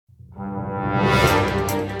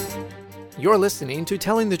You're listening to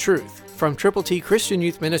Telling the Truth from Triple T Christian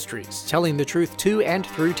Youth Ministries, telling the truth to and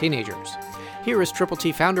through teenagers. Here is Triple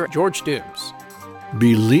T founder George Dooms.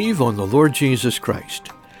 Believe on the Lord Jesus Christ.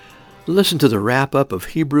 Listen to the wrap-up of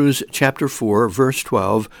Hebrews chapter 4, verse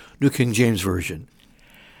 12, New King James Version.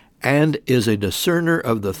 And is a discerner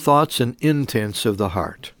of the thoughts and intents of the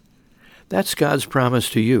heart. That's God's promise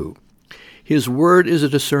to you. His word is a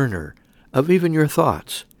discerner of even your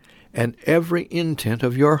thoughts and every intent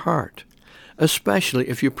of your heart, especially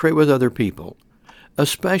if you pray with other people,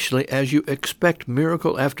 especially as you expect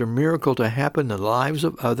miracle after miracle to happen in the lives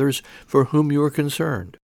of others for whom you are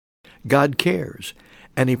concerned. God cares,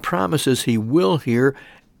 and He promises He will hear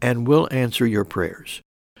and will answer your prayers.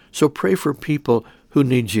 So pray for people who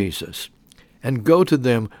need Jesus, and go to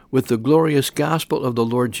them with the glorious gospel of the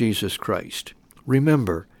Lord Jesus Christ.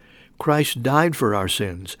 Remember, Christ died for our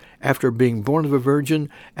sins after being born of a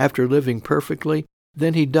virgin, after living perfectly.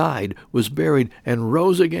 Then He died, was buried, and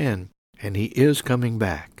rose again, and He is coming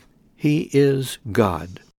back. He is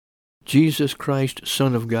God. Jesus Christ,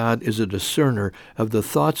 Son of God, is a discerner of the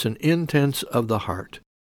thoughts and intents of the heart.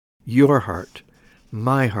 Your heart,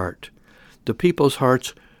 my heart, the people's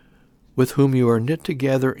hearts with whom you are knit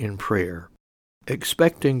together in prayer,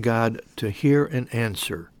 expecting God to hear and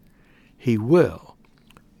answer. He will.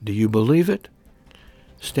 Do you believe it?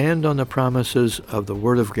 Stand on the promises of the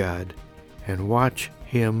Word of God and watch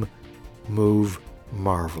Him move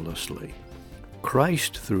marvelously.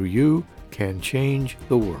 Christ through you can change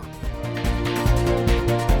the world.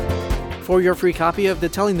 For your free copy of the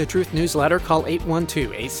Telling the Truth newsletter, call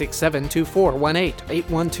 812-867-2418,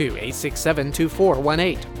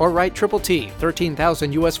 812-867-2418, or write Triple T,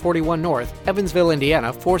 13,000 U.S. 41 North, Evansville,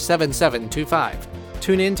 Indiana, 47725.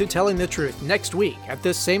 Tune in to Telling the Truth next week at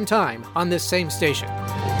this same time on this same station.